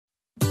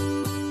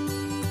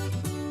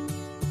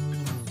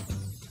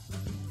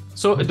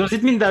So does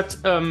it mean that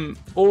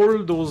all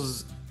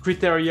those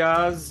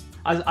criteria,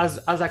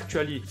 as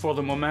actually for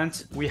the moment,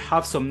 we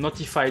have some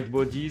notified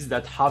bodies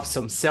that have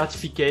some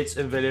certificates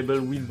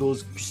available with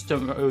those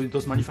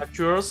those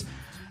manufacturers.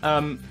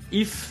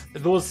 If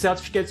those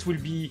certificates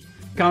will be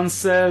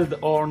cancelled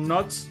or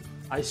not,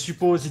 I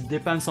suppose it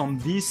depends on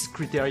these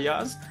criteria.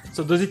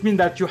 So does it mean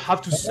that you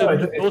have to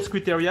submit those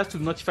criteria to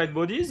notified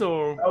bodies,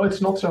 or? No,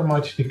 it's not so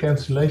much the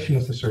cancellation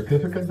of the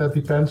certificate that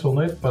depends on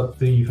it, but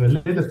the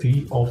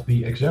validity of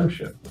the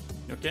exemption.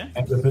 Okay.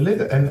 And the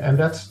validity, and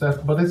that's that.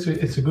 But it's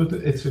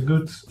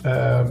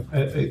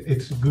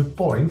a good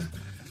point,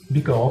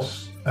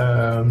 because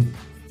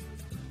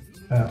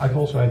I've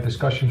also had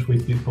discussions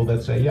with people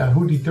that say, yeah,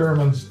 who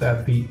determines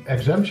that the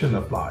exemption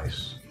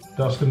applies?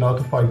 Does the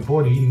notified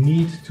body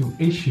need to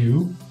issue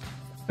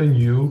a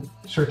new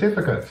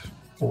certificate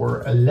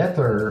or a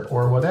letter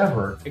or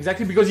whatever?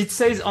 Exactly, because it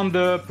says on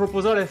the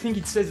proposal, I think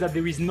it says that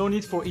there is no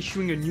need for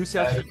issuing a new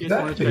certificate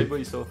for notified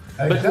body. So,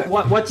 but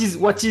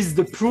what is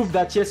the proof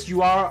that yes,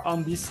 you are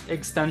on this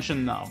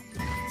extension now?